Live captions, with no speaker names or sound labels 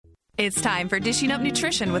It's time for Dishing Up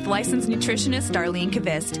Nutrition with licensed nutritionist Darlene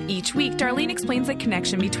Kvist. Each week, Darlene explains the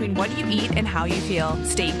connection between what you eat and how you feel.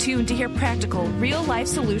 Stay tuned to hear practical, real-life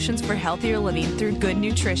solutions for healthier living through good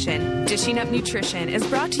nutrition. Dishing Up Nutrition is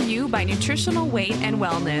brought to you by Nutritional Weight and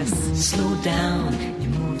Wellness. Slow down, you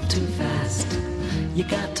move too fast. You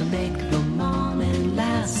got to make the morning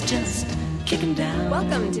last. Just kicking down.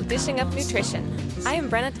 Welcome to Dishing Up Nutrition. I am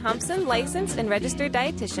Brenna Thompson, licensed and registered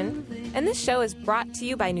dietitian, and this show is brought to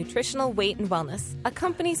you by Nutritional Weight and Wellness, a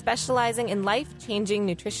company specializing in life-changing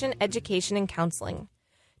nutrition education and counseling.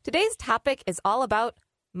 Today's topic is all about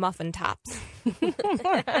muffin tops.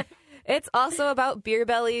 It's also about beer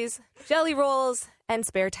bellies, jelly rolls, and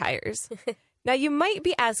spare tires. Now, you might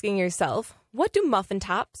be asking yourself, what do muffin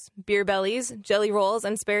tops, beer bellies, jelly rolls,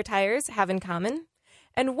 and spare tires have in common?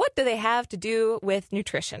 And what do they have to do with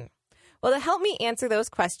nutrition? Well, to help me answer those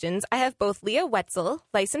questions, I have both Leah Wetzell,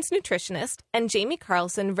 licensed nutritionist, and Jamie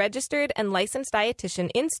Carlson, registered and licensed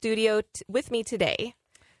dietitian, in studio with me today.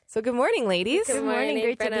 So good morning, ladies. Good morning.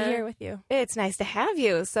 Great Brenna. to be here with you. It's nice to have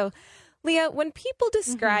you. So, Leah, when people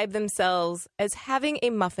describe themselves as having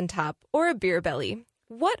a muffin top or a beer belly,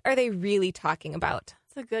 what are they really talking about?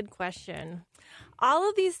 That's a good question. All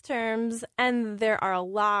of these terms, and there are a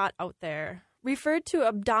lot out there, refer to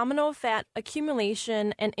abdominal fat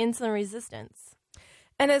accumulation and insulin resistance.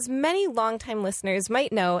 And as many longtime listeners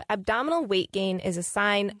might know, abdominal weight gain is a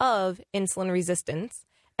sign of insulin resistance,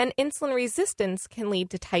 and insulin resistance can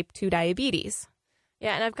lead to type 2 diabetes.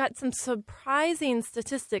 Yeah, and I've got some surprising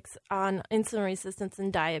statistics on insulin resistance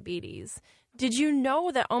and diabetes. Did you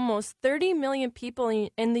know that almost 30 million people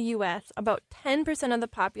in the U.S., about 10% of the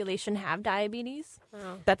population, have diabetes?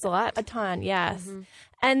 Wow. That's a lot. A ton, yes.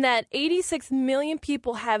 And that 86 million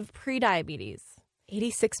people have prediabetes.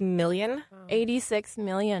 86 million? Wow. 86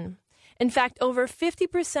 million. In fact, over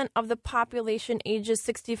 50% of the population ages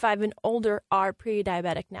 65 and older are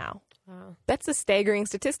pre-diabetic now. Wow. That's a staggering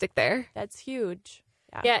statistic there. That's huge.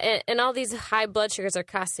 Yeah, and all these high blood sugars are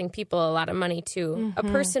costing people a lot of money, too. A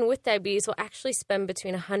person with diabetes will actually spend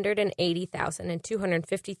between $180,000 and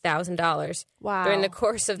 $250,000 during the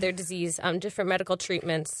course of their disease on different medical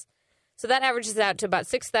treatments. So that averages out to about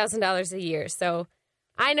 $6,000 a year. So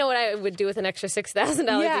I know what I would do with an extra $6,000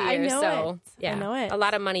 a year. I know it. Yeah, I know it. A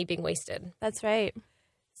lot of money being wasted. That's right.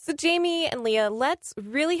 So Jamie and Leah, let's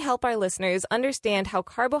really help our listeners understand how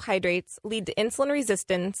carbohydrates lead to insulin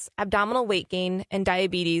resistance, abdominal weight gain, and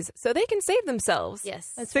diabetes so they can save themselves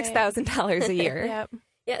Yes. $6,000 a year. Yep.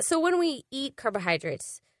 Yeah, so when we eat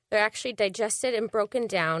carbohydrates, they're actually digested and broken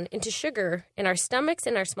down into sugar in our stomachs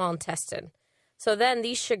and our small intestine. So then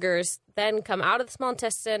these sugars then come out of the small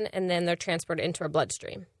intestine and then they're transported into our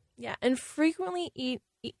bloodstream. Yeah, and frequently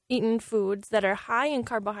eaten foods that are high in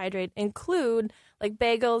carbohydrate include like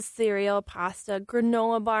bagels, cereal, pasta,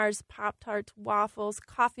 granola bars, Pop-Tarts, waffles,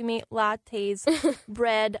 Coffee Mate lattes,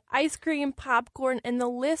 bread, ice cream, popcorn, and the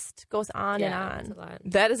list goes on and on. That's a lot.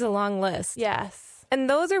 That is a long list. Yes. And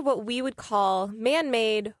those are what we would call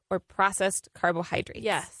man-made or processed carbohydrates.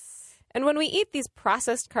 Yes. And when we eat these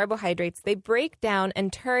processed carbohydrates, they break down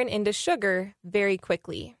and turn into sugar very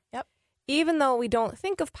quickly. Yep. Even though we don't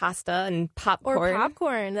think of pasta and popcorn. Or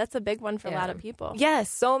popcorn. That's a big one for a lot of people. Yes,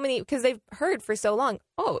 so many, because they've heard for so long,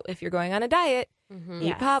 oh, if you're going on a diet, eat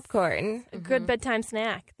Yes. popcorn. A good bedtime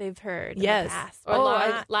snack, they've heard. Yes. In the past. Or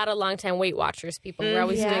a lot of longtime Weight Watchers people who are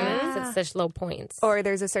always doing this at such low points. Or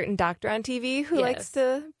there's a certain doctor on TV who Yes. likes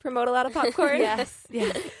to promote a lot of popcorn. Yes.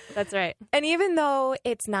 That's right. And even though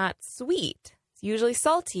it's not sweet, it's usually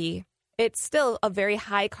salty, it's still a very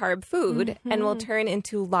high carb food and will turn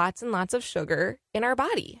into lots and lots of sugar in our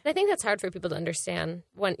body. And I think that's hard for people to understand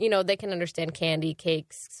when, they can understand candy,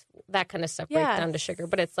 cakes, that kind of stuff break Yes. down to sugar.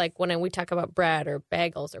 But it's like when we talk about bread or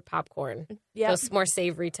bagels or popcorn, those more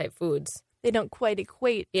savory type foods. They don't quite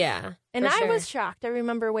equate. Yeah. And for I sure. was shocked. I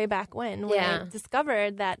remember way back when I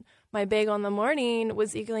discovered that my bagel in the morning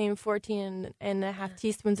was equaling 14 and a half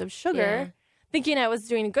teaspoons of sugar, thinking I was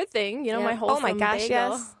doing a good thing, my wholesome Oh my gosh,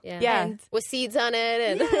 bagel. yes. Yeah. And With seeds on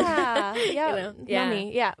it. And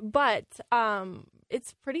yummy. Yeah. But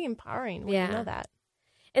it's pretty empowering when you know that.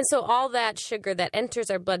 And so all that sugar that enters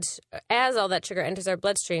our blood, as all that sugar enters our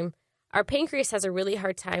bloodstream, our pancreas has a really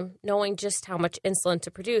hard time knowing just how much insulin to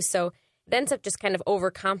produce. So it ends up just kind of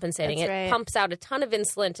overcompensating. That's It right. pumps out a ton of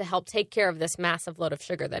insulin to help take care of this massive load of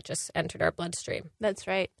sugar that just entered our bloodstream. That's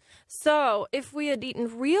right. So if we had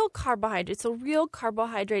eaten real carbohydrates,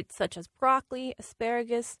 such as broccoli,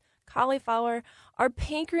 asparagus, cauliflower, our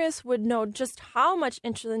pancreas would know just how much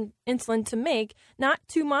insulin to make, not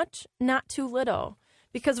too much, not too little.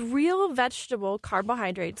 Because real vegetable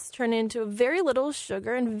carbohydrates turn into very little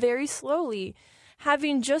sugar and very slowly.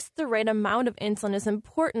 having just the right amount of insulin is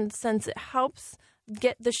important since it helps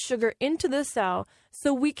get the sugar into the cell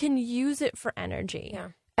so we can use it for energy. Yeah.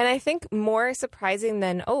 And I think more surprising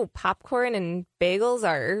than, popcorn and bagels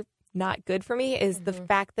are not good for me is the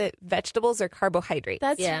fact that vegetables are carbohydrates.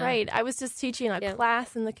 That's right. I was just teaching a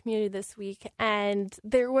class in the community this week, and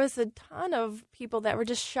there was a ton of people that were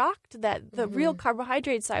just shocked that the real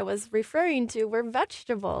carbohydrates I was referring to were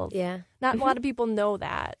vegetables. Yeah. Not a lot of people know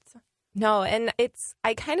that. No, and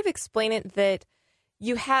I kind of explain it that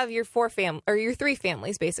you have your your three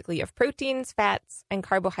families, basically. You have proteins, fats, and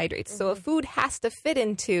carbohydrates. So a food has to fit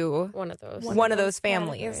into one of those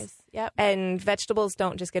families. Yep. And vegetables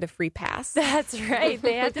don't just get a free pass. That's right.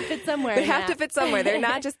 They have to fit somewhere. They have to fit somewhere. They're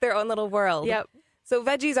not just their own little world. Yep. So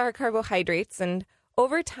veggies are carbohydrates, and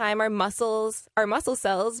over time, our muscle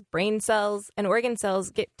cells, brain cells, and organ cells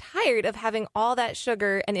get tired of having all that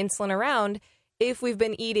sugar and insulin around if we've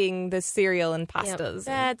been eating the cereal and pastas.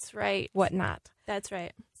 That's right. Whatnot. That's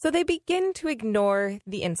right. So they begin to ignore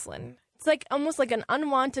the insulin. It's like almost like an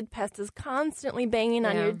unwanted pest is constantly banging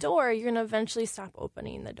on your door. You're going to eventually stop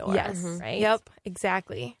opening the door. Yes. Right? Yep.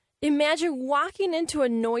 Exactly. Imagine walking into a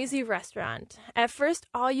noisy restaurant. At first,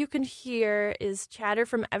 all you can hear is chatter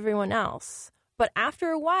from everyone else. But after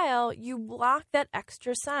a while, you block that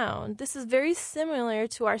extra sound. This is very similar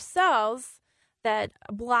to our cells that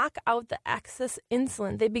block out the excess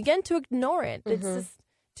insulin. They begin to ignore it. It's just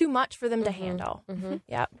too much for them to handle.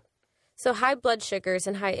 Yep. So high blood sugars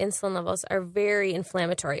and high insulin levels are very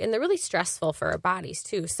inflammatory, and they're really stressful for our bodies,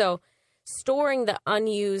 too. So storing the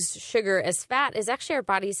unused sugar as fat is actually our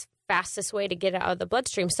body's fastest way to get it out of the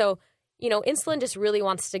bloodstream. So, insulin just really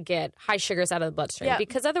wants to get high sugars out of the bloodstream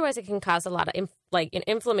because otherwise it can cause a lot of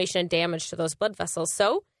inflammation and damage to those blood vessels.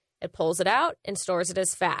 So it pulls it out and stores it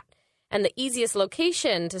as fat. And the easiest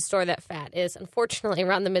location to store that fat is, unfortunately,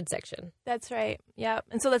 around the midsection. That's right. Yep.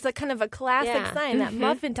 And so that's a kind of a classic sign. That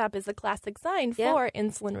muffin top is a classic sign for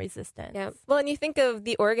insulin resistance. Yep. Well, and you think of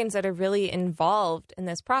the organs that are really involved in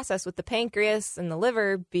this process with the pancreas and the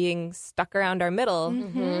liver being stuck around our middle.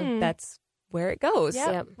 That's where it goes.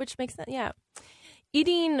 Yep. Which makes sense. Yeah.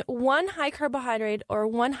 Eating one high carbohydrate or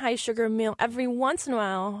one high sugar meal every once in a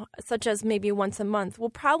while, such as maybe once a month, will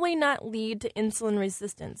probably not lead to insulin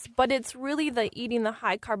resistance. But it's really eating the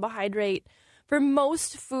high carbohydrate for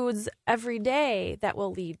most foods every day that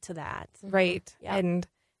will lead to that. Right. Yep. And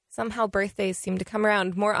somehow birthdays seem to come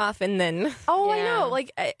around more often than... I know.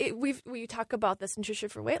 We talk about this Nutrition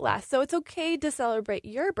for Weight Loss. So it's okay to celebrate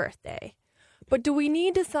your birthday. But do we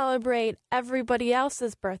need to celebrate everybody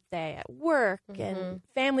else's birthday at work and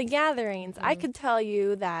family gatherings? I could tell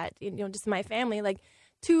you that, just my family,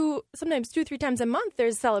 sometimes 2-3 times a month,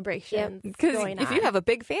 there's celebrations going on. If you have a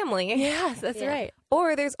big family. Yes, that's right.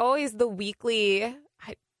 Or there's always the weekly,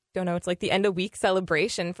 don't know, it's like the end of week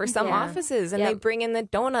celebration for some offices, and they bring in the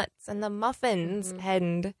donuts and the muffins,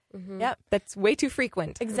 and that's way too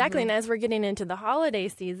frequent. Exactly, and as we're getting into the holiday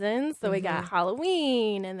season, so we got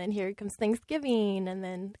Halloween, and then here comes Thanksgiving, and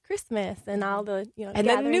then Christmas, and all the, and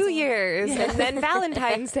then New Year's, and then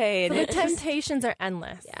Valentine's Day. So the temptations are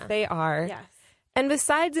endless. Yeah. They are. Yes. And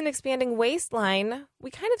besides an expanding waistline,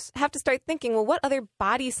 we kind of have to start thinking, well, what other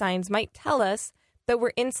body signs might tell us that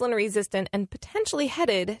we're insulin resistant and potentially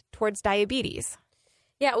headed towards diabetes?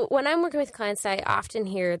 Yeah, when I'm working with clients, I often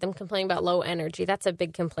hear them complaining about low energy. That's a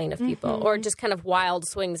big complaint of people. Or just kind of wild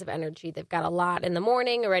swings of energy. They've got a lot in the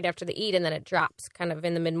morning or right after they eat, and then it drops kind of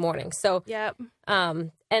in the mid-morning. So,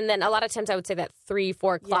 and then a lot of times I would say that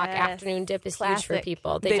 3-4 o'clock afternoon dip is huge for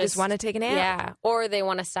people. They just want to take a nap. Yeah, or they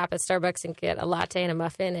want to stop at Starbucks and get a latte and a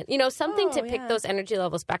muffin. And, something to pick those energy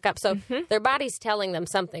levels back up. So their body's telling them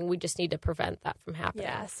something. We just need to prevent that from happening.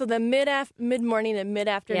 Yeah, so the mid-morning and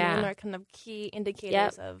mid-afternoon are kind of key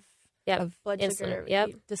indicators of blood sugar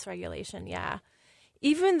dysregulation. Yeah.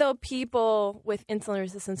 Even though people with insulin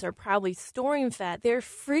resistance are probably storing fat, they're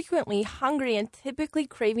frequently hungry and typically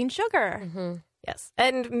craving sugar. Yes.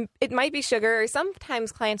 And it might be sugar. Or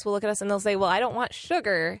sometimes clients will look at us and they'll say, well, I don't want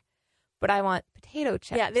sugar, but I want potato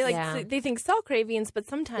chips. Yeah, they think cell cravings, but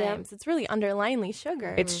sometimes it's really underlyingly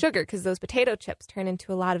sugar. It's sugar because those potato chips turn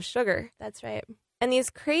into a lot of sugar. That's right. And these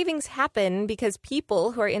cravings happen because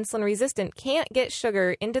people who are insulin resistant can't get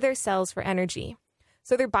sugar into their cells for energy.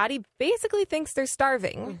 So their body basically thinks they're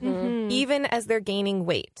starving, even as they're gaining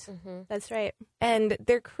weight. That's right. And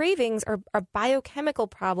their cravings are a biochemical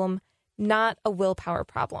problem, not a willpower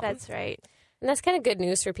problem. That's right. And that's kind of good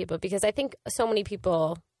news for people because I think so many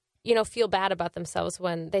people, feel bad about themselves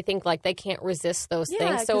when they think they can't resist those things.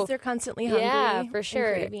 Yeah, because they're constantly hungry. Yeah, for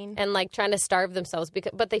sure. And trying to starve themselves,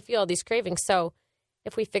 but they feel all these cravings. So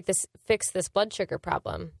if we fix this blood sugar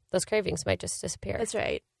problem, those cravings might just disappear. That's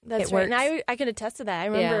right. That's right. And I can attest to that. I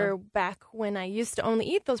remember back when I used to only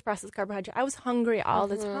eat those processed carbohydrates, I was hungry all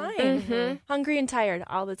the time. Hungry and tired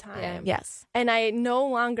all the time. Yeah. Yes. And I no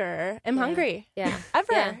longer am hungry. Yeah.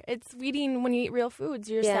 Ever. Yeah. It's when you eat real foods,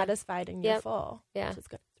 you're satisfied and you're full. Yeah. Which is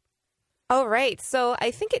good. All right. So I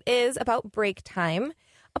think it is about break time.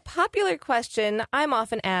 A popular question I'm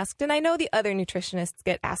often asked, and I know the other nutritionists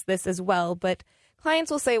get asked this as well, but clients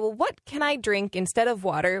will say, well, what can I drink instead of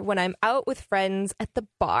water when I'm out with friends at the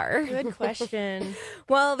bar? Good question.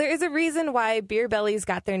 Well, there is a reason why beer bellies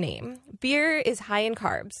got their name. Beer is high in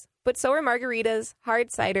carbs, but so are margaritas, hard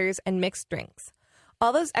ciders, and mixed drinks.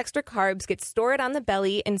 All those extra carbs get stored on the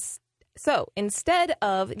belly, and so instead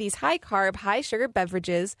of these high-carb, high-sugar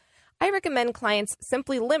beverages, I recommend clients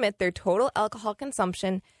simply limit their total alcohol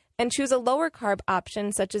consumption and choose a lower carb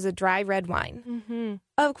option such as a dry red wine.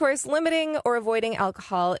 Of course, limiting or avoiding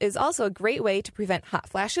alcohol is also a great way to prevent hot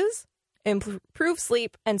flashes, improve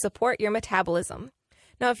sleep, and support your metabolism.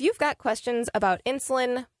 Now, if you've got questions about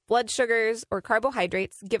insulin, blood sugars, or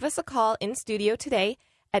carbohydrates, give us a call in studio today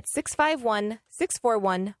at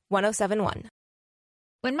 651-641-1071.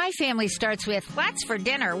 When my family starts with, what's for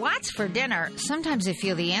dinner, sometimes I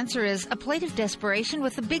feel the answer is a plate of desperation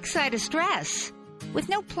with a big side of stress. With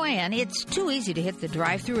no plan, it's too easy to hit the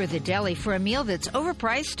drive-thru or the deli for a meal that's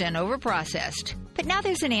overpriced and overprocessed. But now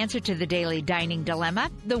there's an answer to the daily dining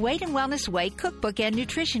dilemma, the Weight and Wellness Way Cookbook and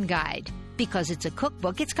Nutrition Guide. Because it's a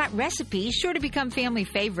cookbook, it's got recipes sure to become family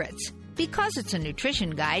favorites. Because it's a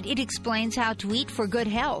nutrition guide, it explains how to eat for good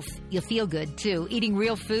health. You'll feel good, too, eating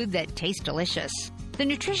real food that tastes delicious. The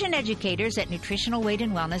nutrition educators at Nutritional Weight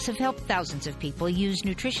and Wellness have helped thousands of people use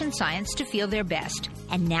nutrition science to feel their best.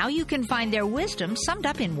 And now you can find their wisdom summed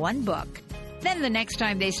up in one book. Then the next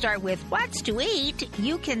time they start with, what's to eat,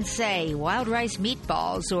 you can say wild rice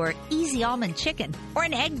meatballs or easy almond chicken or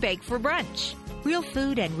an egg bake for brunch. Real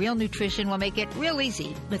food and real nutrition will make it real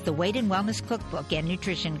easy with the Weight and Wellness Cookbook and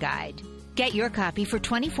Nutrition Guide. Get your copy for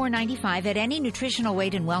 $24.95 at any Nutritional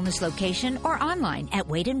Weight and Wellness location or online at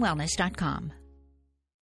weightandwellness.com.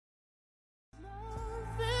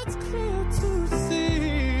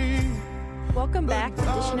 Welcome back to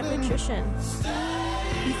Dishing Up Nutrition.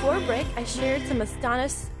 Before break, I shared some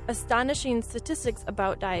astonishing statistics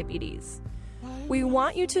about diabetes. We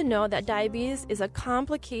want you to know that diabetes is a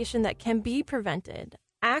complication that can be prevented.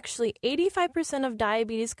 Actually, 85% of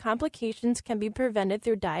diabetes complications can be prevented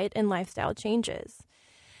through diet and lifestyle changes.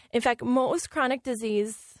 In fact, most chronic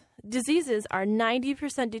diseases are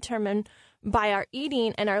 90% determined by our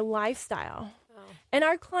eating and our lifestyle. And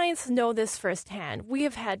our clients know this firsthand. We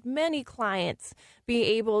have had many clients be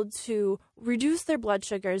able to reduce their blood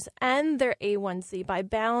sugars and their A1C by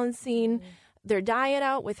balancing their diet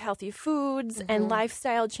out with healthy foods and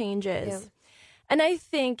lifestyle changes. Yeah. And I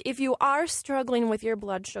think if you are struggling with your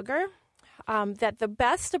blood sugar, that the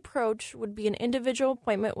best approach would be an individual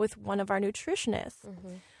appointment with one of our nutritionists.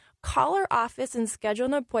 Call our office and schedule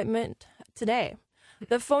an appointment today.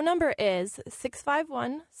 The phone number is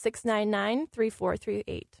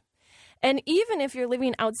 651-699-3438. And even if you're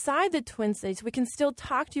living outside the Twin Cities, we can still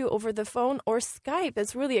talk to you over the phone or Skype.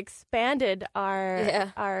 It's really expanded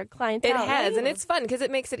our clientele. It has, and it's fun because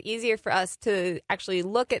it makes it easier for us to actually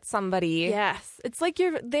look at somebody. Yes, it's like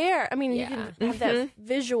you're there. I mean, you can have that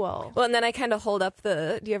visual. Well, and then I kind of hold up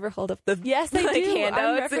do you ever hold up the Yes, I do.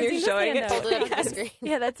 handouts and you're showing it? Hold it up on the screen.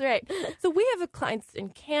 Yeah, that's right. So we have clients in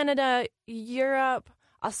Canada, Europe,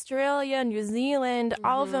 Australia, New Zealand,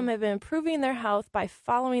 all of them have been improving their health by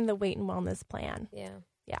following the Weight and Wellness plan. Yeah,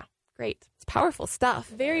 great. It's powerful stuff.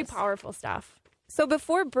 Very powerful stuff. So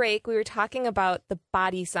before break, we were talking about the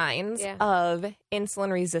body signs of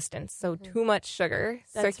insulin resistance. So too much sugar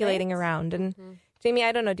circulating around. And Jamie,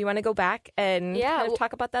 I don't know, do you want to go back and kind of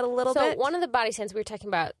talk about that a little bit? So one of the body signs, we were talking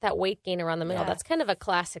about that weight gain around the middle. That's kind of a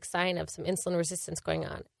classic sign of some insulin resistance going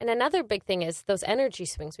on. And another big thing is those energy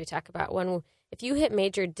swings we talk about. If you hit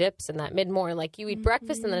major dips in that mid-morning, like you eat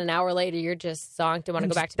breakfast and then an hour later you're just zonked and want to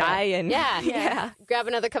go back to dying. bed. Yeah. Grab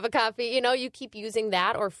another cup of coffee. You keep using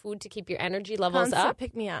that or food to keep your energy levels up.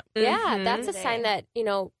 Pick me up. Yeah, that's a sign that,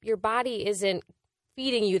 your body isn't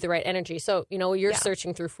feeding you the right energy. So, you're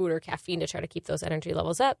searching through food or caffeine to try to keep those energy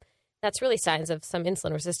levels up. That's really signs of some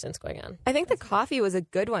insulin resistance going on. I think the coffee was a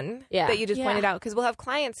good one that you just pointed out, because we'll have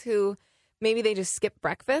clients who maybe they just skip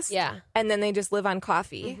breakfast and then they just live on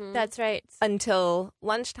coffee. That's right. Until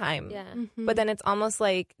lunchtime. Yeah. But then it's almost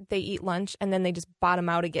like they eat lunch and then they just bottom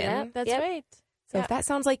out again. That's right. So if that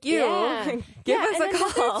sounds like you, give us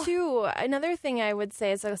a call. Another thing I would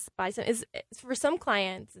say is for some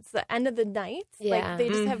clients, it's the end of the night. Like they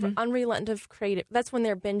just have unrelenting creative. That's when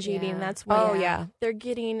they're binge eating. That's when they're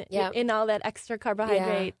getting in all that extra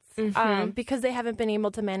carbohydrates because they haven't been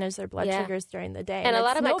able to manage their blood sugars during the day. And a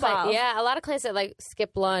lot of a lot of clients that like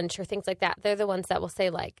skip lunch or things like that, they're the ones that will say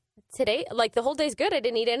like, today, like the whole day's good. I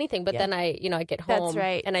didn't eat anything, but then I get home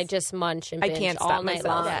and I just munch and binge I can't all night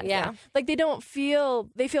long. Like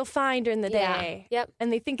they feel fine during the day.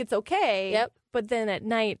 And they think it's okay. But then at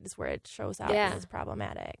night is where it shows out. It's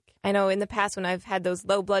problematic. I know in the past when I've had those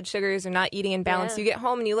low blood sugars or not eating in balance, you get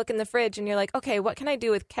home and you look in the fridge and you're like, okay, what can I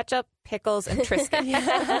do with ketchup, pickles, and Triscuit?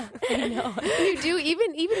 I know. You do.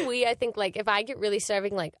 Even we, I think, like, if I get really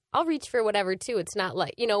starving, like, I'll reach for whatever, too. It's not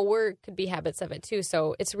like, could be habits of it, too.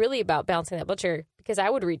 So it's really about balancing that blood sugar because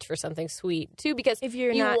I would reach for something sweet, too, because if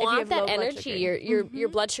you want that energy. Your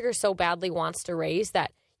blood sugar so badly wants to raise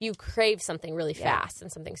that you crave something really fast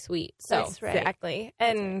and something sweet. So That's right. Exactly.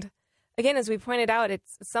 And again, as we pointed out,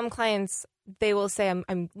 it's some clients, they will say,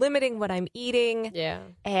 I'm limiting what I'm eating,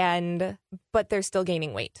 but they're still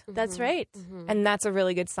gaining weight. That's right. And that's a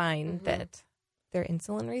really good sign that they're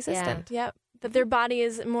insulin resistant. That their body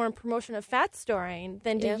is more in promotion of fat storing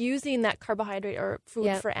than to using that carbohydrate or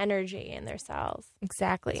food for energy in their cells.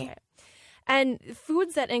 Exactly. Right. And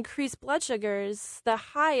foods that increase blood sugars the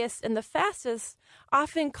highest and the fastest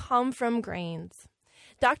often come from grains.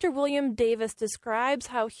 Dr. William Davis describes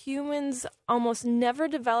how humans almost never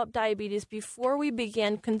developed diabetes before we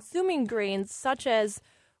began consuming grains such as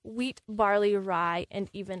wheat, barley, rye, and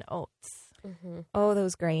even oats. Oh,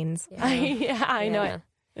 those grains. I know it.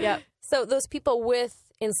 Yep. So those people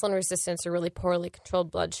with insulin resistance or really poorly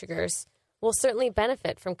controlled blood sugars will certainly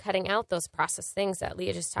benefit from cutting out those processed things that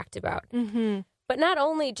Leah just talked about. But not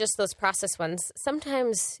only just those processed ones.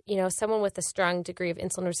 Sometimes, someone with a strong degree of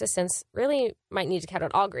insulin resistance really might need to cut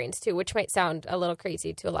out all grains, too, which might sound a little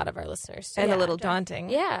crazy to a lot of our listeners. And a little daunting.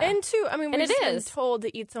 Yeah. And, too, we've been told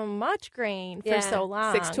to eat so much grain for so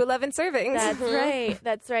long. 6 to 11 servings. That's right.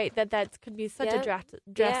 That's right. That could be such a drastic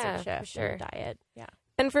shift in diet. Yeah.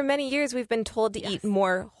 And for many years, we've been told to eat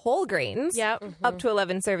more whole grains, up to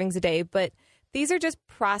 11 servings a day. But these are just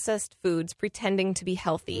processed foods pretending to be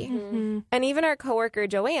healthy. And even our coworker,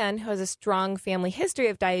 Joanne, who has a strong family history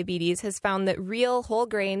of diabetes, has found that real whole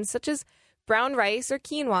grains, such as brown rice or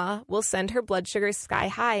quinoa, will send her blood sugar sky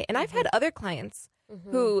high. And I've had other clients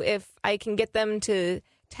who, if I can get them to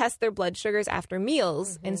test their blood sugars after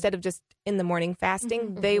meals instead of just in the morning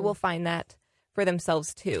fasting, they will find that for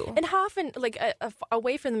themselves too. And how often, like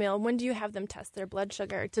away from the meal, when do you have them test their blood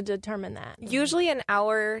sugar to determine that? Usually an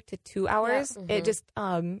hour to 2 hours. It just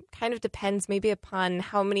kind of depends maybe upon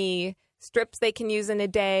how many strips they can use in a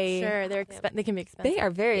day. Sure, they can be expensive. They are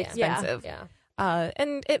very expensive.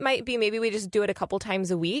 And it might be maybe we just do it a couple times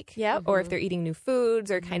a week. Or if they're eating new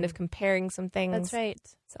foods or kind of comparing some things. That's right.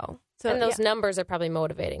 So and those numbers are probably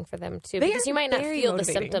motivating for them, too. Because you might not feel the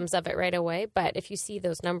symptoms of it right away, but if you see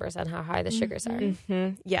those numbers on how high the sugars are.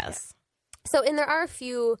 Yes. So, and there are a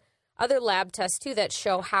few other lab tests, too, that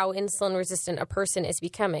show how insulin resistant a person is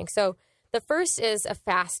becoming. So the first is a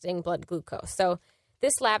fasting blood glucose. So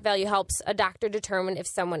this lab value helps a doctor determine if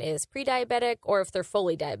someone is pre-diabetic or if they're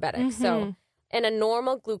fully diabetic. So, and a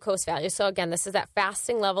normal glucose value, so again, this is that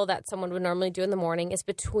fasting level that someone would normally do in the morning, is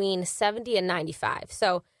between 70 and 95.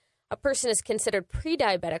 So a person is considered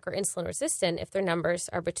pre-diabetic or insulin resistant if their numbers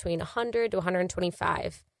are between 100 to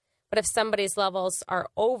 125. But if somebody's levels are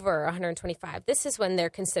over 125, this is when they're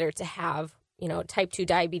considered to have, type 2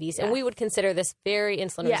 diabetes. And we would consider this very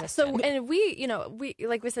insulin resistant. So, and we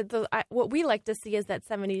like we said, what we like to see is that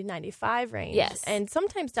 70 to 95 range. Yes. And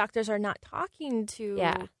sometimes doctors are not talking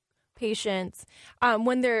to patients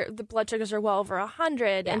when the blood sugars are well over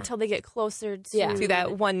 100 until they get closer to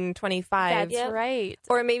that 125. That's right.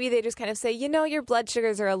 Or maybe they just kind of say, your blood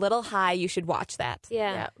sugars are a little high. You should watch that.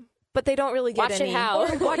 Yeah. But they don't really get watch any. It how.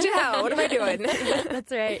 Watch it how. What am I doing?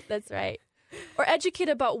 That's right. Or educate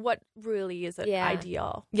about what really is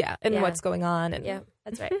ideal. Yeah, and what's going on. And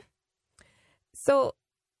that's right. So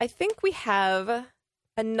I think we have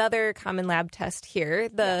another common lab test here,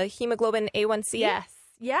 the hemoglobin A1C. Yes.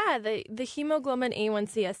 Yeah, the hemoglobin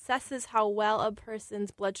A1C assesses how well a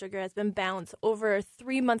person's blood sugar has been balanced over a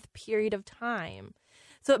 3-month period of time.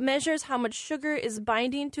 So it measures how much sugar is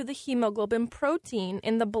binding to the hemoglobin protein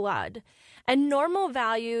in the blood. And normal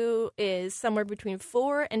value is somewhere between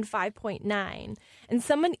 4 and 5.9. And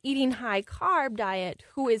someone eating high carb diet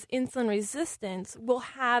who is insulin resistant will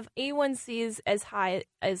have A1Cs as high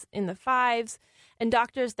as in the 5s. And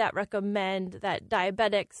doctors that recommend that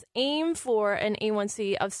diabetics aim for an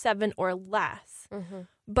A1C of 7 or less. Mm-hmm.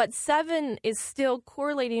 But 7 is still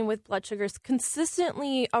correlating with blood sugars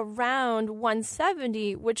consistently around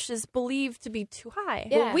 170, which is believed to be too high.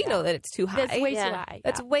 Yeah. Well, we know that it's too high. That's way too high.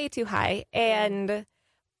 That's way too high. And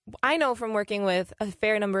I know from working with a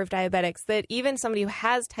fair number of diabetics that even somebody who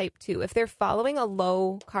has type 2, if they're following a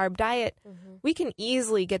low-carb diet, we can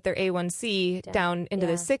easily get their A1C down into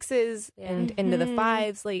the 6s and into the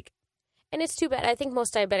 5s. And it's too bad. I think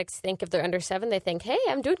most diabetics think if they're under 7, they think, hey,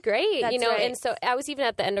 I'm doing great. That's right. And so I was even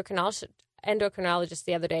at the endocrinologist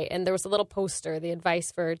the other day, and there was a little poster. The advice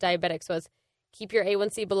for diabetics was keep your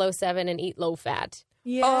A1C below 7 and eat low fat.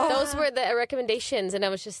 Yeah. Those were the recommendations, and I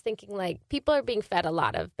was just thinking, people are being fed a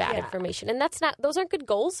lot of bad information, and those aren't good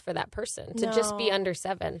goals for that person to just be under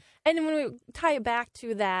 7. And when we tie it back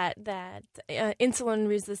to that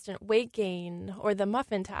insulin-resistant weight gain or the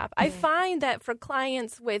muffin top, I find that for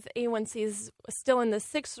clients with A1Cs still in the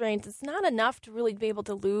 6 range, it's not enough to really be able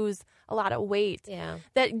to lose a lot of weight. Yeah.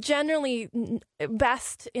 That generally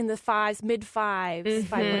best in the 5s, mid-5s,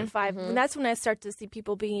 5.5. And that's when I start to see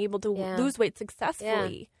people being able to lose weight successfully. Yeah.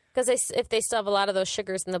 Because if they still have a lot of those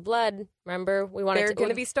sugars in the blood, remember, they're going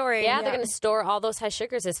to be storing. Yeah, they're going to store all those high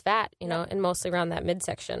sugars as fat, and mostly around that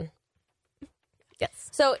midsection. Yes.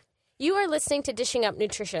 So you are listening to Dishing Up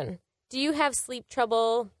Nutrition. Do you have sleep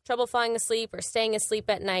trouble falling asleep or staying asleep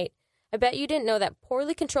at night? I bet you didn't know that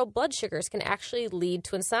poorly controlled blood sugars can actually lead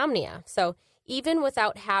to insomnia. So even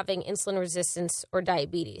without having insulin resistance or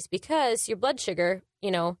diabetes, because your blood sugar,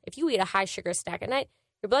 if you eat a high sugar snack at night,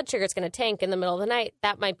 your blood sugar is going to tank in the middle of the night.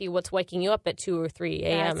 That might be what's waking you up at 2 or 3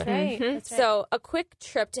 a.m. That's right. That's right. So a quick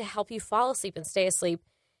trip to help you fall asleep and stay asleep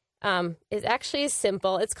is actually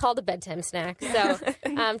simple. It's called a bedtime snack. So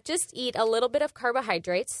just eat a little bit of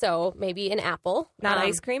carbohydrates. So maybe an apple. Not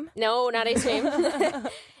ice cream? No, not ice cream.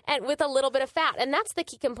 And with a little bit of fat. And that's the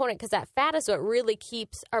key component because that fat is what really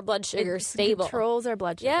keeps our blood sugar stable. Controls our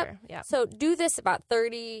blood sugar. Yep. So do this about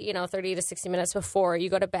 30 to 60 minutes before you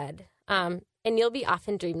go to bed. And you'll be off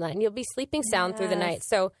in dreamland. You'll be sleeping sound through the night.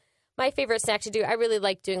 So my favorite snack to do, I really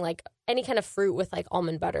like doing any kind of fruit with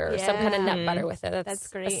almond butter or some kind of nut butter with it. That's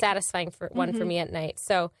great. A satisfying one for me at night.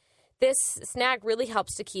 So this snack really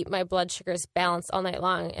helps to keep my blood sugars balanced all night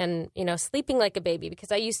long and, sleeping like a baby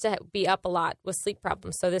because I used to be up a lot with sleep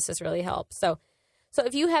problems. So this has really helped. So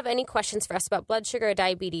if you have any questions for us about blood sugar or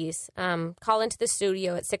diabetes, call into the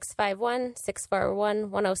studio at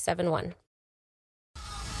 651-641-1071.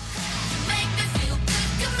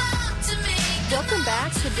 Welcome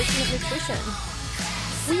back to Dishing Up Nutrition.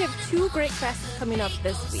 We have 2 great classes coming up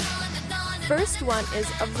this week. First one is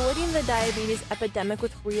Avoiding the Diabetes Epidemic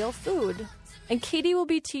with Real Food. And Katie will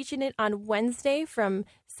be teaching it on Wednesday from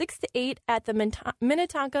 6 to 8 at the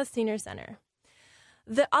Minnetonka Senior Center.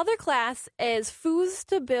 The other class is Foods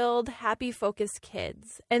to Build Happy Focused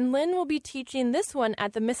Kids. And Lynn will be teaching this one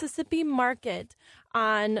at the Mississippi Market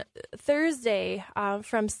on Thursday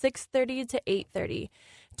from 6:30 to 8:30.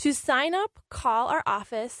 To sign up, call our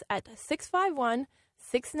office at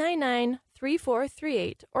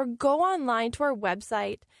 651-699-3438 or go online to our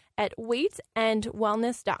website at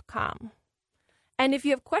weightandwellness.com. And if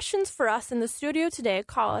you have questions for us in the studio today,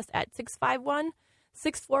 call us at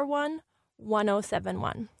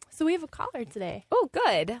 651-641-1071. So we have a caller today. Oh,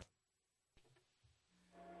 good.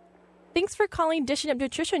 Thanks for calling Dishing Up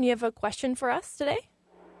Nutrition. You have a question for us today?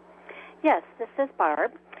 Yes, this is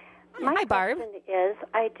Barb. Hi, Barb. My question is,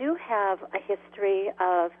 I do have a history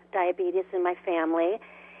of diabetes in my family,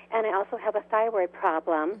 and I also have a thyroid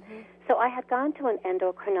problem. Mm-hmm. So I had gone to an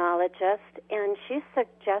endocrinologist, and she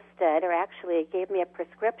suggested, or actually gave me a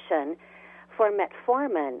prescription for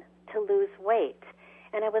metformin to lose weight.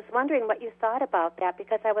 And I was wondering what you thought about that,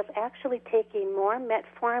 because I was actually taking more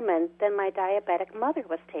metformin than my diabetic mother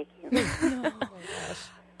was taking. Oh, my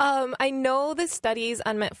gosh. I know the studies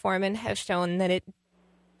on metformin have shown that it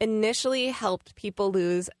initially helped people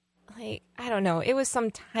lose, it was some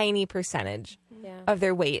tiny percentage of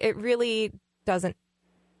their weight. It really doesn't,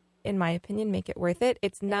 in my opinion, make it worth it.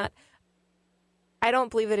 It's not, I don't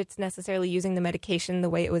believe that it's necessarily using the medication the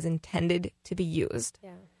way it was intended to be used.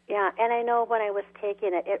 Yeah, and I know when I was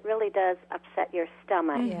taking it, it really does upset your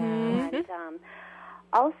stomach. Mm-hmm. And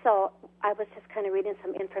also, I was just kind of reading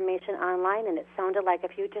some information online, and it sounded like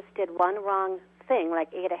if you just did one wrong thing,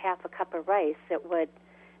 like ate a half a cup of rice, it would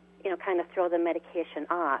kind of throw the medication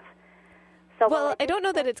off. Well, I don't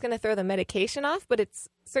know that it's going to throw the medication off, but it's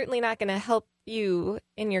certainly not going to help you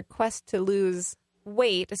in your quest to lose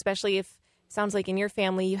weight, especially if it sounds like in your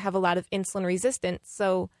family you have a lot of insulin resistance.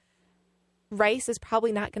 So rice is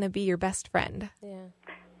probably not going to be your best friend. Yeah.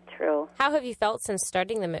 True. How have you felt since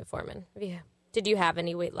starting the metformin? Did you have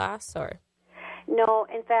any weight loss or? No,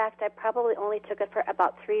 in fact, I probably only took it for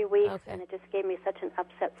about 3 weeks, and it just gave me such an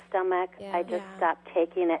upset stomach. I just stopped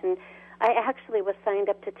taking it. And I actually was signed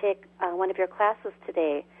up to take one of your classes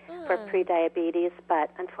today for prediabetes,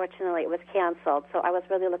 but unfortunately it was canceled. So I was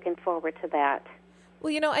really looking forward to that.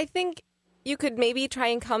 Well, I think you could maybe try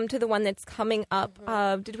and come to the one that's coming up.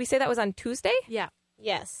 Did we say that was on Tuesday? Yeah.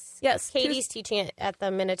 Yes. Katie's teaching it at the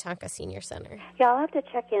Minnetonka Senior Center. Yeah, I'll have to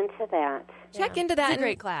check into that. Check into that. It's a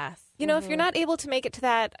great class. If you're not able to make it to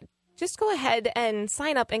that, just go ahead and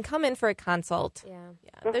sign up and come in for a consult.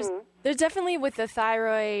 Yeah. There's definitely, with the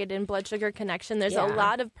thyroid and blood sugar connection, there's a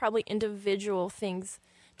lot of probably individual things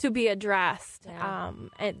to be addressed,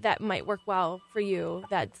 and that might work well for you.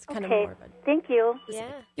 That's kind of more of a... Thank you. Yeah.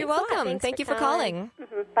 You're welcome. Thank you for calling.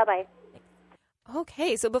 Bye-bye.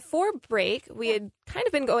 Okay, so before break, we had kind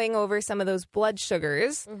of been going over some of those blood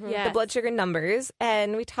sugars, the blood sugar numbers,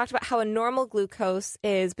 and we talked about how a normal glucose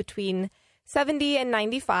is between 70 and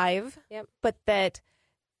 95, but that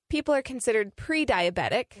people are considered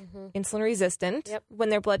pre-diabetic, insulin resistant, when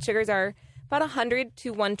their blood sugars are about 100 to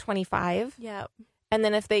 125. Yep. And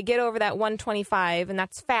then if they get over that 125, and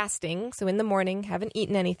that's fasting, so in the morning, haven't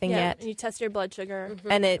eaten anything yet. And you test your blood sugar.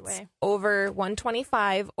 And it's over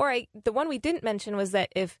 125. Or the one we didn't mention was that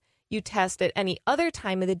if you test at any other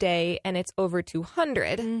time of the day and it's over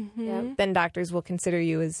 200, then doctors will consider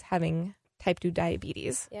you as having type 2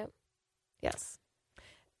 diabetes. Yes.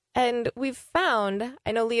 And we've found,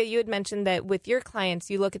 I know, Leah, you had mentioned that with your clients,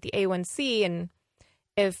 you look at the A1C, and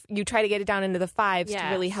if you try to get it down into the 5s to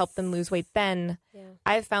really help them lose weight, then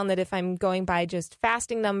I've found that if I'm going by just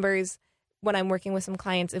fasting numbers, when I'm working with some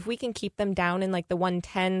clients, if we can keep them down in like the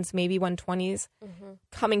 110s, maybe 120s,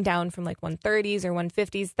 coming down from like 130s or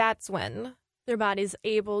 150s, that's when their body's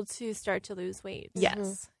able to start to lose weight.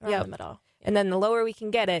 Yes. The middle. And then the lower we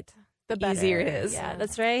can get it, the easier it is. Yeah,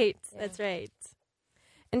 that's right. That's right.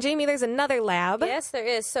 And Jamie, there's another lab. Yes, there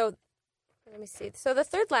is. So let me see. So the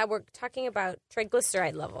third lab, we're talking about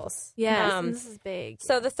triglyceride levels. Yeah, this is big.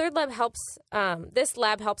 So the third lab helps, this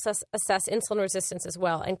lab helps us assess insulin resistance as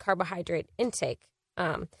well and carbohydrate intake.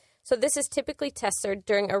 So this is typically tested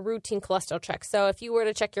during a routine cholesterol check. So if you were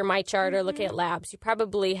to check your MyChart or looking at labs, you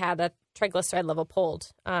probably had a triglyceride level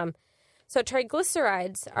pulled. So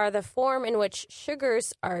triglycerides are the form in which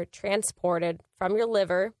sugars are transported from your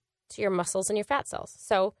liver to your muscles and your fat cells.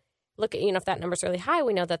 So look at, if that number's really high,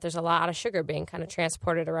 we know that there's a lot of sugar being kind of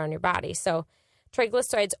transported around your body. So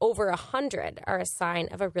triglycerides over 100 are a sign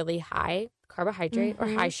of a really high carbohydrate or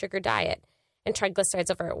high sugar diet. And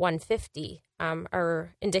triglycerides over 150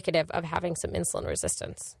 are indicative of having some insulin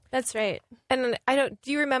resistance. That's right. And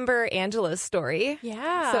do you remember Angela's story?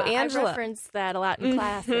 Yeah. So Angela, I referenced that a lot in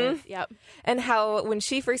classes. Yep. And how when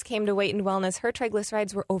she first came to Weight and Wellness, her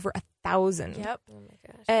triglycerides were over 1,000. Yep. Oh my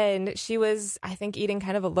gosh. And she was, I think, eating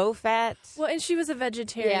kind of a low fat. Well, and she was a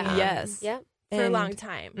vegetarian. Yeah. Yes. Yep. For a long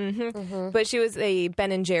time. But she was a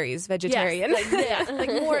Ben and Jerry's vegetarian. Yes, like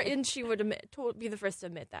more, and she would be the first to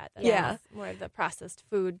admit that. Yeah. More of the processed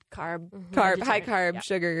food, high carb,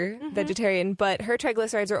 sugar, vegetarian. But her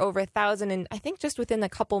triglycerides are over 1,000, and I think just within a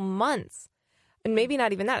couple months, and maybe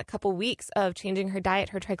not even that, a couple weeks of changing her diet,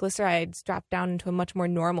 her triglycerides dropped down into a much more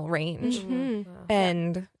normal range. Wow.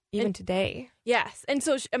 And even today. Yes. And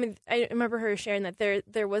so, I remember her sharing that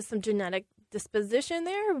there was some genetic disposition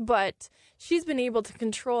there, but she's been able to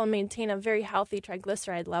control and maintain a very healthy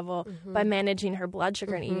triglyceride level by managing her blood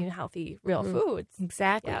sugar and eating healthy, real foods.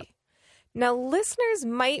 Exactly. Yep. Now, listeners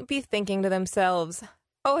might be thinking to themselves,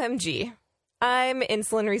 OMG, I'm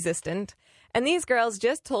insulin resistant, and these girls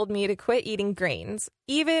just told me to quit eating grains,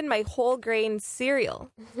 even my whole grain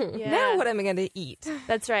cereal. Now what am I going to eat?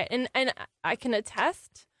 That's right. And I can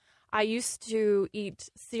attest, I used to eat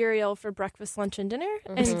cereal for breakfast, lunch, and dinner.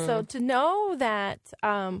 And so to know that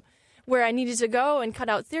where I needed to go and cut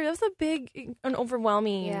out cereal, that was a big and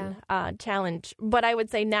overwhelming challenge. But I would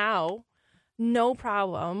say now, no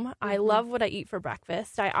problem. I love what I eat for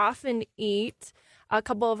breakfast. I often eat a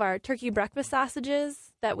couple of our turkey breakfast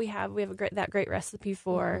sausages that we have. We have that great recipe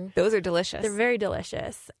for. Those are delicious. They're very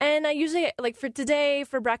delicious. And I usually, like for today,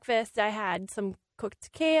 for breakfast, I had some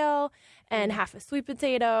cooked kale and half a sweet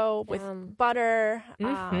potato with butter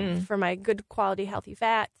for my good quality healthy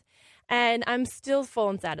fat. And I'm still full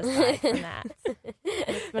and satisfied from that.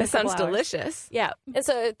 That sounds delicious. Yeah. And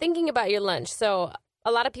so thinking about your lunch, so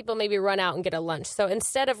a lot of people maybe run out and get a lunch. So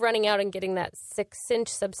instead of running out and getting that 6-inch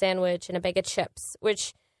sub sandwich and a bag of chips,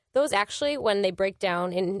 which those actually, when they break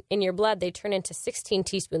down in your blood, they turn into 16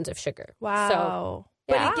 teaspoons of sugar. Wow. So,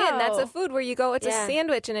 But again, that's a food where you go, it's a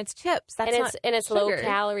sandwich and it's chips. That's and it's sugar. low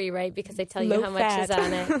calorie, right? Because they tell you how much is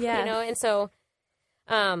on it. Yes. You know, and so,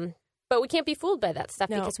 but we can't be fooled by that stuff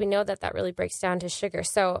because we know that really breaks down to sugar.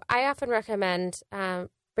 So I often recommend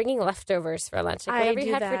bringing leftovers for lunch. Like whatever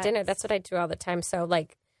you had for dinner, that's what I do all the time. So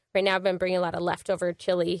like right now I've been bringing a lot of leftover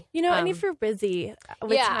chili. You know, and if you're busy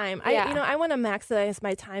with time, I want to maximize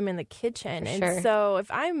my time in the kitchen. And so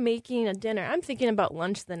if I'm making a dinner, I'm thinking about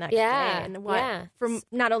lunch the next day and what from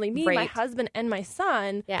not only me, my husband, and my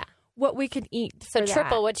son. Yeah. What we could eat. So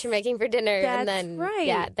triple what you're making for dinner. That's and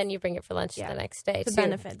then then you bring it for lunch the next day. To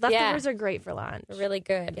benefit. Leftovers are great for lunch. Really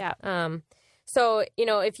good. Yeah. So, you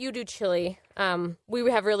know, if you do chili, we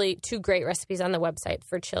have really 2 great recipes on the website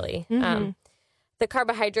for chili. The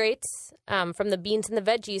carbohydrates from the beans and the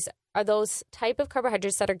veggies are those type of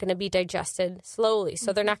carbohydrates that are going to be digested slowly.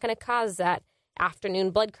 So they're not going to cause that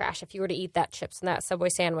afternoon blood crash if you were to eat that chips and that Subway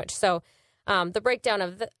sandwich. So the breakdown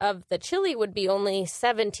of the chili would be only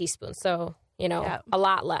 7 teaspoons. So, you know, a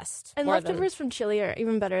lot less. And leftovers from chili are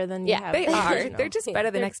even better than you have. They are. They're just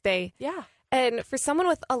better the next day. Yeah. And for someone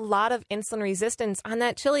with a lot of insulin resistance on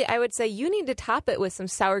that chili, I would say you need to top it with some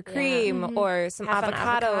sour cream or some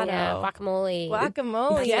avocado. Guacamole.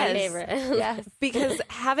 Guacamole. That's my favorite. Yes. Because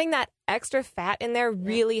having that extra fat in there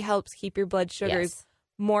really helps keep your blood sugars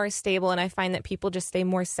more stable. And I find that people just stay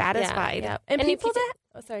more satisfied. Yeah. And people that...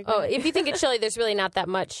 if you think of chili, there's really not that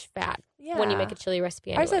much fat when you make a chili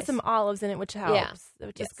recipe anyways. Ours has some olives in it, which helps,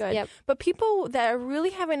 which is good. Yep. But people that are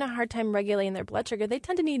really having a hard time regulating their blood sugar, they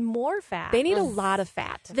tend to need more fat. They need a lot of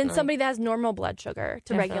fat. Than somebody that has normal blood sugar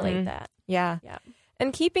to regulate that. Yeah.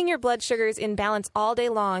 And keeping your blood sugars in balance all day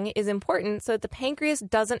long is important so that the pancreas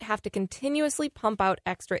doesn't have to continuously pump out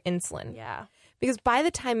extra insulin. Yeah. Because by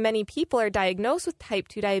the time many people are diagnosed with type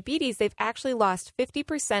 2 diabetes, they've actually lost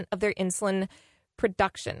 50% of their insulin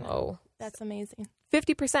production. Oh, that's amazing.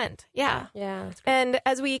 50%. Yeah. Yeah. And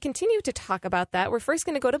as we continue to talk about that, we're first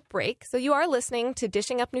going to go to break. So you are listening to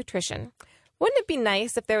Dishing Up Nutrition. Wouldn't it be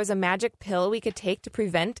nice if there was a magic pill we could take to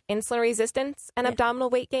prevent insulin resistance and abdominal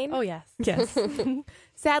weight gain? Oh, yes. Yes.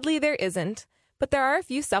 Sadly, there isn't. But there are a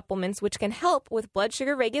few supplements which can help with blood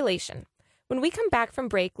sugar regulation. When we come back from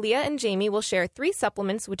break, Leah and Jamie will share 3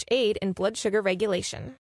 supplements which aid in blood sugar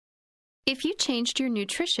regulation. If you changed your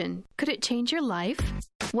nutrition, could it change your life?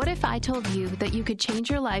 What if I told you that you could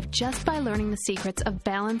change your life just by learning the secrets of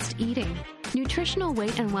balanced eating? Nutritional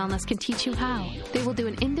Weight and Wellness can teach you how. They will do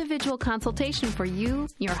an individual consultation for you,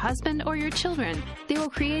 your husband, or your children. They will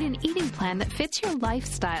create an eating plan that fits your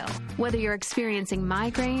lifestyle. Whether you're experiencing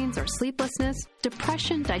migraines or sleeplessness,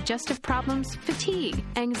 depression, digestive problems, fatigue,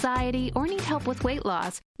 anxiety, or need help with weight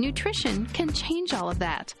loss, nutrition can change all of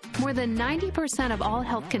that. More than 90% of all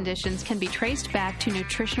health conditions can be traced back to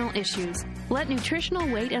nutritional issues. Let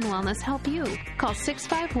Nutritional Weight and Wellness help you. Call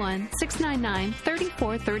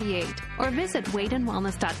 651-699-3438 or visit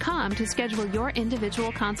weightandwellness.com to schedule your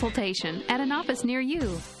individual consultation at an office near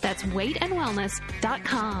you. That's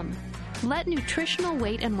weightandwellness.com. Let Nutritional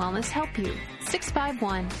Weight and Wellness help you.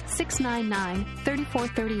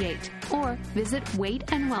 651-699-3438 or visit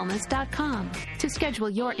weightandwellness.com to schedule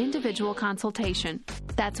your individual consultation.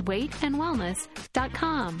 That's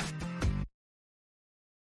weightandwellness.com.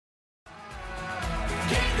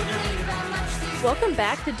 Welcome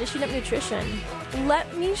back to Dishing Up Nutrition.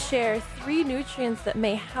 Let me share 3 nutrients that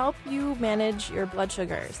may help you manage your blood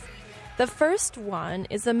sugars. The first one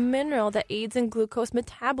is a mineral that aids in glucose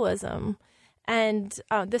metabolism, and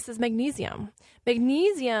this is magnesium.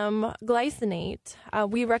 Magnesium glycinate,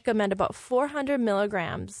 we recommend about 400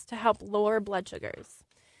 milligrams to help lower blood sugars.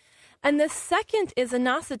 And the second is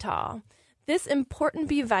inositol. This important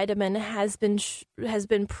B vitamin has been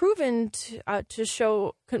proven to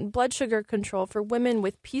show blood sugar control for women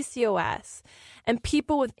with PCOS and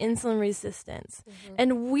people with insulin resistance. Mm-hmm.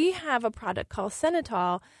 And we have a product called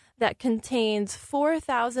Senatol that contains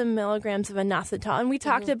 4,000 milligrams of inositol. And we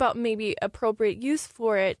talked about maybe appropriate use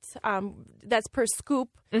for it. That's per scoop.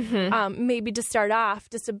 Mm-hmm. Maybe to start off,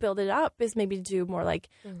 just to build it up, is maybe to do more like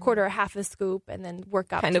quarter or half a scoop and then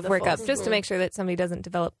work up. Just to make sure that somebody doesn't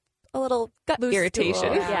develop a little gut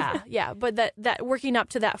irritation. Yeah. But that working up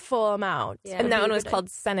to that full amount. Yeah. And that one was called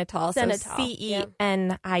Senatol. So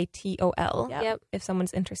Cenitol. Yep. If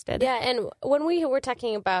someone's interested. Yeah, and when we were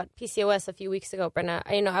talking about PCOS a few weeks ago, Brenna,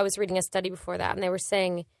 I was reading a study before that, and they were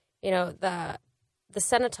saying, the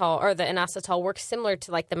senatol or the inositol works similar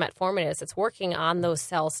to like the metformin is. It's working on those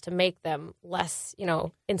cells to make them less,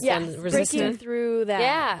 insulin resistant. Breaking through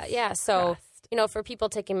that. Yeah. So, for people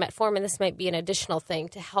taking metformin, this might be an additional thing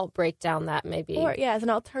to help break down that maybe. Or, as an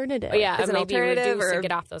alternative. As an maybe alternative reduce or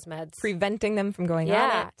get off those meds. Preventing them from going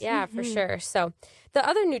on it. Yeah, for sure. So the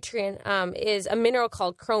other nutrient is a mineral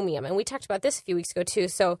called chromium. And we talked about this a few weeks ago, too.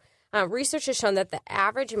 So research has shown that the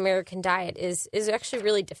average American diet is actually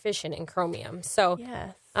really deficient in chromium. So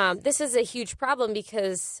this is a huge problem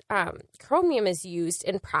because chromium is used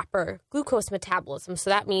in proper glucose metabolism. So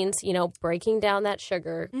that means, breaking down that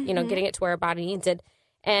sugar, getting it to where our body needs it,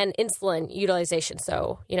 and insulin utilization.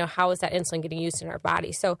 So, how is that insulin getting used in our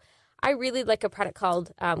body? So I really like a product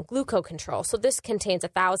called Gluco Control. So this contains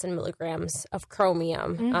 1,000 milligrams of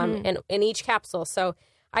chromium in each capsule. So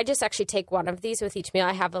I just actually take one of these with each meal.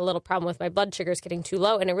 I have a little problem with my blood sugars getting too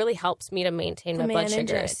low, and it really helps me to maintain my blood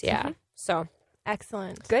sugars. So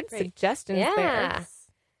excellent. Good suggestions there.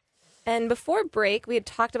 And before break, we had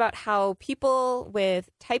talked about how people with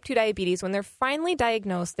type 2 diabetes, when they're finally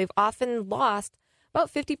diagnosed, they've often lost about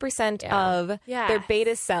 50% of their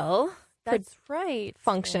beta cell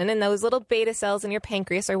function. And those little beta cells in your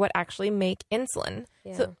pancreas are what actually make insulin.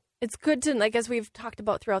 So it's good to, as we've talked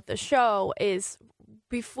about throughout the show, is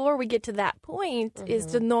before we get to that point, is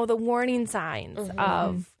to know the warning signs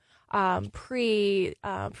of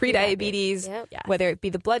pre-diabetes, whether it be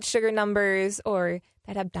the blood sugar numbers or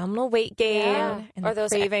that abdominal weight gain and or those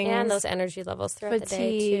cravings. And those energy levels throughout the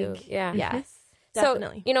day too. Yes,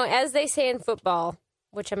 definitely. So, as they say in football,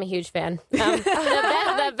 which I'm a huge fan,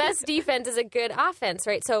 the best defense is a good offense,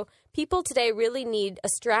 right? So people today really need a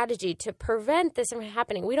strategy to prevent this from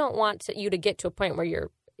happening. We don't want you to get to a point where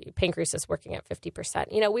your pancreas is working at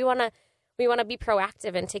 50%. We want to be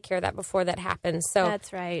proactive and take care of that before that happens. So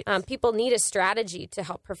that's right. People need a strategy to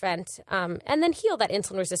help prevent and then heal that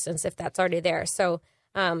insulin resistance if that's already there. So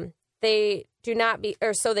they do not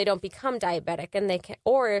so they don't become diabetic, and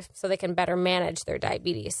so they can better manage their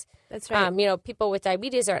diabetes. That's right. People with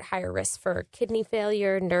diabetes are at higher risk for kidney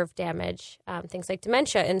failure, nerve damage, things like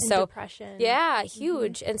dementia, and so depression. Yeah,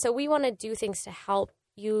 huge. And so we want to do things to help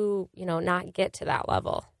you, not get to that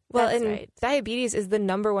level. Well, diabetes is the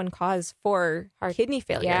number one cause for kidney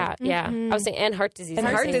failure. Yeah. I was saying, and heart disease. And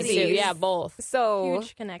heart disease. Too. Yeah, both. So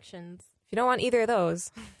huge connections. If you don't want either of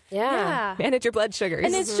those, manage your blood sugars.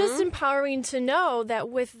 And it's just empowering to know that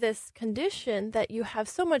with this condition that you have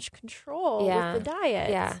so much control with the diet.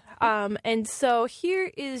 Yeah. And so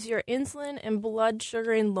here is your insulin and blood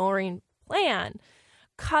sugar lowering plan.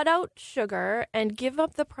 Cut out sugar and give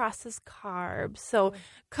up the processed carbs. So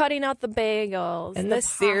cutting out the bagels and the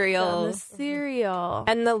cereals,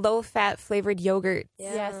 and the low-fat flavored yogurt.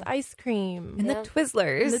 Yes, ice cream and the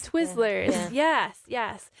Twizzlers.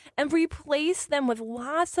 Yes. And replace them with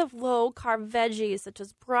lots of low-carb veggies such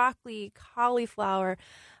as broccoli, cauliflower,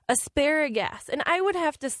 asparagus. And I would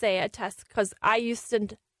have to say attest because I used to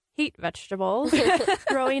hate vegetables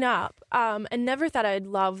growing up and never thought I'd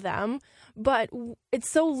love them. But it's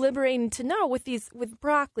so liberating to know with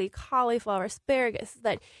broccoli, cauliflower, asparagus,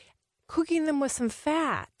 that cooking them with some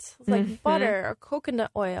fat, like butter or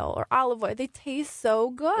coconut oil or olive oil, they taste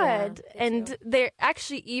so good. And they're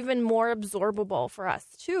actually even more absorbable for us,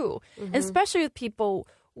 too. Especially with people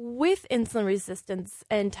with insulin resistance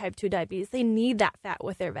and type 2 diabetes. They need that fat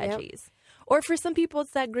with their veggies. Or for some people,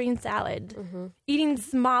 it's that green salad. Eating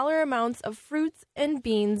smaller amounts of fruits and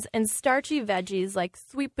beans and starchy veggies like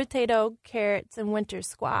sweet potato, carrots, and winter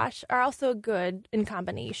squash are also good in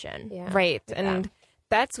combination. Right. And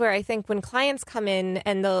that's where I think when clients come in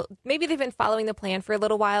and maybe they've been following the plan for a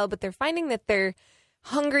little while, but they're finding that they're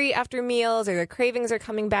hungry after meals or their cravings are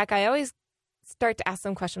coming back, I always start to ask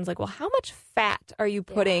them questions like, well, how much fat are you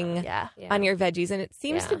putting on your veggies? And it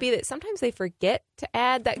seems to be that sometimes they forget to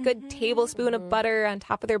add that good tablespoon of butter on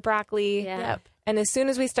top of their broccoli. And as soon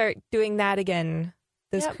as we start doing that again,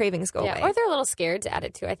 those cravings go away. Or they're a little scared to add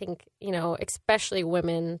it too. I think, especially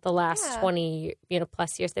women, the last 20,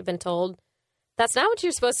 plus years, they've been told that's not what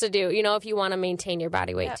you're supposed to do, if you want to maintain your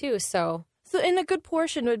body weight too. So in a good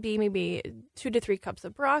portion would be maybe 2 to 3 cups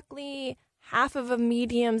of broccoli, half of a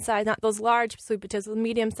medium-sized, not those large sweet potatoes, a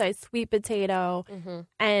medium-sized sweet potato,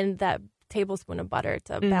 and that tablespoon of butter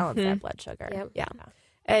to balance that blood sugar.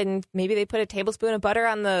 And maybe they put a tablespoon of butter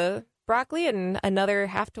on the broccoli and another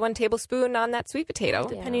half to 1 tablespoon on that sweet potato.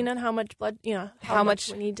 Depending on how much blood, how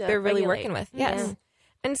much we need to they're really regulate. working with. Yes.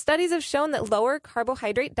 And studies have shown that lower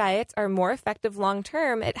carbohydrate diets are more effective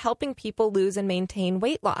long-term at helping people lose and maintain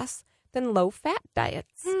weight loss. than low-fat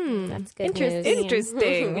diets. That's good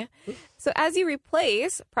Interesting. So as you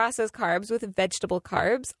replace processed carbs with vegetable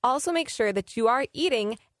carbs, also make sure that you are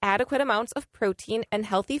eating adequate amounts of protein and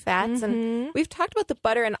healthy fats. And we've talked about the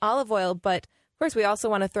butter and olive oil, but of course we also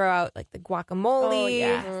want to throw out like the guacamole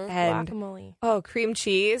and cream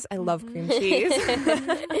cheese. I love cream cheese.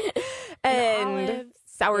 and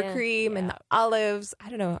sour cream and the olives. I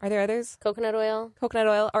don't know. Are there others? Coconut oil.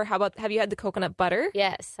 Or how about, have you had the coconut butter?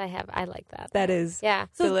 Yes, I have. I like that. That is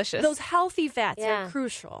delicious. Those healthy fats are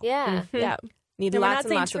crucial. Yeah. Yeah. Need And lots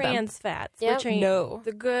we're and not saying lots of them. trans fats. Yep. We're saying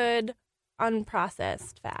the good,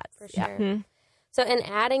 unprocessed fats. For sure. So, and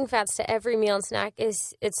adding fats to every meal and snack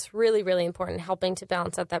it's really, really important, helping to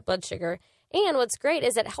balance out that blood sugar. And what's great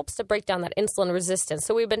is it helps to break down that insulin resistance.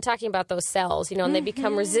 So we've been talking about those cells, and they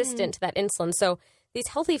become resistant to that insulin. So these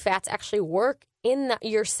healthy fats actually work in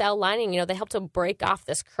your cell lining. They help to break off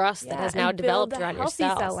this crust that has now developed around your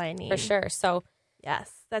cells. Cell lining. For sure. So yes,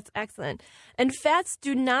 that's excellent. And fats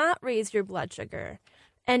do not raise your blood sugar.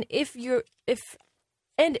 And if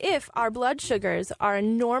our blood sugars are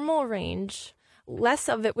in normal range, less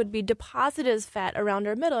of it would be deposited as fat around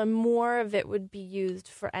our middle, and more of it would be used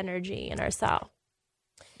for energy in our cell.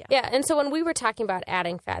 Yeah, and so when we were talking about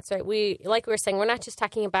adding fats, right, we were saying, we're not just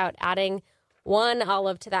talking about adding one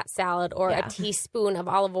olive to that salad or a teaspoon of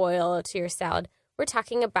olive oil to your salad. We're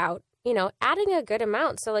talking about, adding a good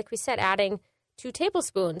amount. So like we said, adding 2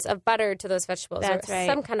 tablespoons of butter to those vegetables or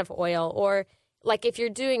some kind of oil, or like if you're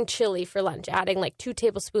doing chili for lunch, adding like 2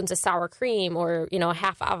 tablespoons of sour cream or, a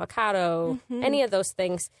half avocado, any of those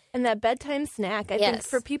things. And that bedtime snack, I think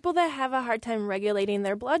for people that have a hard time regulating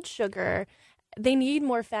their blood sugar, they need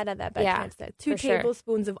more fat at that bedtime snack. 2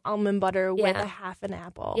 tablespoons of almond butter with a half an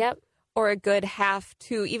apple. Yep. Or a good half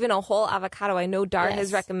to even a whole avocado. I know Dar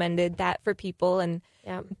has recommended that for people. And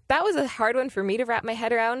that was a hard one for me to wrap my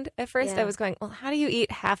head around at first. I was going, well, how do you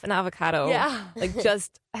eat half an avocado? Yeah. Like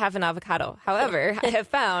just half an avocado. However, I have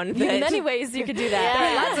found that in many ways you could do that. There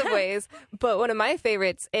are lots of ways. But one of my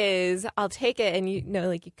favorites is I'll take it and you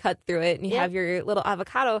cut through it and you have your little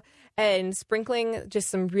avocado and sprinkling just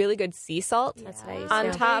some really good sea salt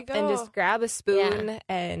on top and just grab a spoon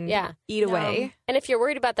and eat away. And if you're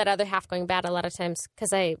worried about that other half going bad, a lot of times,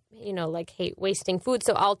 because I, hate wasting food,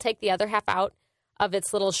 so I'll take the other half out of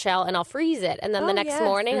its little shell and I'll freeze it. And then the next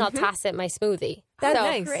morning I'll toss it in my smoothie.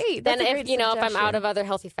 That's great. Then if I'm out of other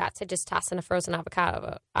healthy fats, I just toss in a frozen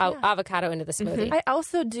avocado into the smoothie. I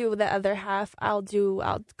also do the other half. I'll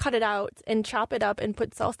cut it out and chop it up and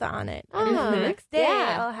put salsa on it. And the next day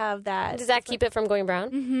I'll have that. Does that keep it from going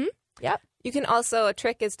brown? Mm-hmm. Yep. You can also, a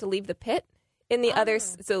trick is to leave the pit in the other.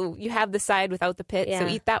 So you have the side without the pit. So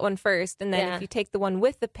eat that one first. And then if you take the one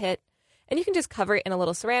with the pit, and you can just cover it in a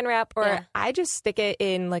little saran wrap, or I just stick it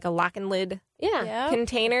in like a lock and lid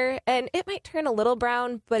container, and it might turn a little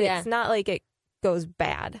brown, but it's not like it goes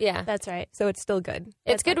bad. Yeah. That's right. So it's still good.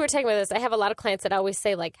 It's good we're talking about this. I have a lot of clients that always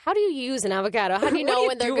say, like, how do you use an avocado? How do you know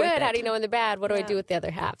when they're good? How do you know when they're bad? What do I do with the other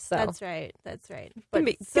half? So That's right.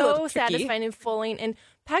 But so satisfying and filling and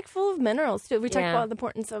packed full of minerals, too. We talked about the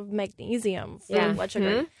importance of magnesium for blood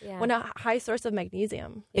sugar. When a high source of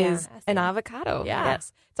magnesium is an avocado. Yeah.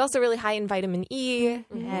 Yes. It's also really high in vitamin E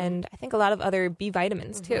and I think a lot of other B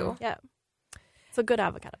vitamins, too. Yeah. So good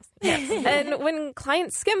avocados. Yes. And when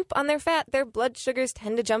clients skimp on their fat, their blood sugars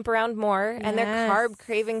tend to jump around more and their carb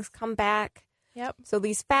cravings come back. Yep. So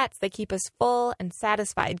these fats, they keep us full and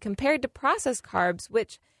satisfied compared to processed carbs,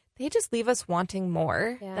 which they just leave us wanting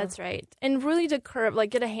more. Yeah. That's right. And really to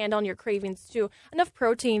get a handle on your cravings too. Enough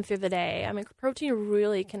protein through the day. I mean, protein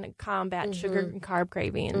really can combat sugar and carb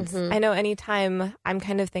cravings. I know anytime I'm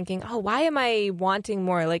kind of thinking, oh, why am I wanting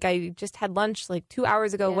more? Like I just had lunch like 2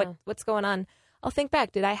 hours ago. What's going on? I'll think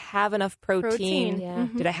back. Did I have enough protein?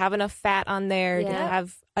 Did I have enough fat on there? Did I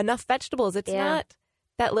have enough vegetables? It's not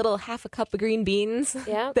that little half a cup of green beans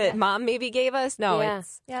that mom maybe gave us. No,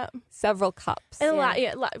 it's several cups. And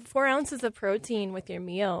a lot, 4 ounces of protein with your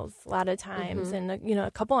meals a lot of times. And, a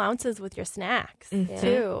couple ounces with your snacks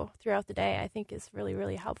too throughout the day, I think is really,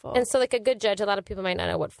 really helpful. And so like a good judge, a lot of people might not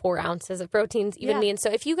know what 4 ounces of proteins even mean. So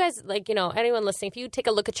if you guys, anyone listening, if you take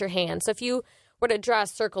a look at your hand, so if you were to draw a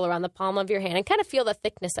circle around the palm of your hand and kind of feel the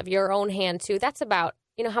thickness of your own hand too, that's about,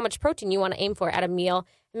 how much protein you want to aim for at a meal,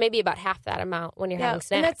 maybe about half that amount when you're having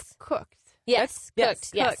snacks. And that's cooked. Yes,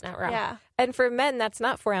 cooked. Yes, not raw. Yeah. And for men, that's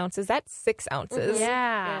not 4 ounces, that's 6 ounces.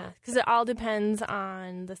 Yeah. Because it all depends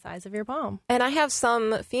on the size of your palm. And I have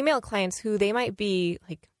some female clients who they might be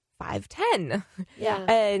like 5'10". Yeah.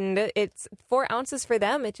 And it's 4 ounces for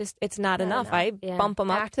them. It's not enough. I bump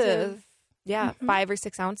them up to 5 or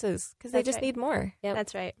 6 ounces because they just need more. Yep.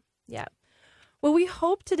 That's right. Yeah. Well, we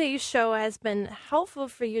hope today's show has been helpful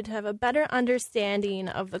for you to have a better understanding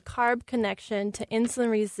of the carb connection to insulin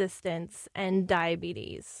resistance and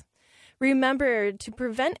diabetes. Remember, to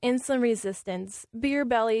prevent insulin resistance, beer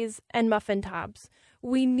bellies, and muffin tops,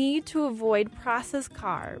 we need to avoid processed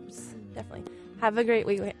carbs. Definitely. Have a great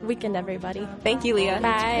weekend, everybody. Thank you, Leah.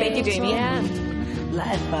 Bye. Thank you, Jamie. Yeah.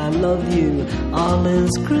 Life, I love you, all is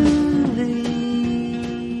groovy.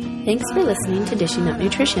 Thanks for listening to Dishing Up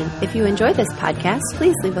Nutrition. If you enjoy this podcast,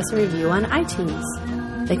 please leave us a review on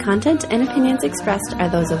iTunes. The content and opinions expressed are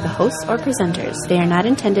those of the hosts or presenters. They are not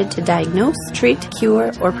intended to diagnose, treat,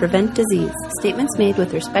 cure, or prevent disease. Statements made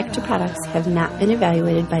with respect to products have not been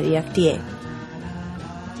evaluated by the FDA.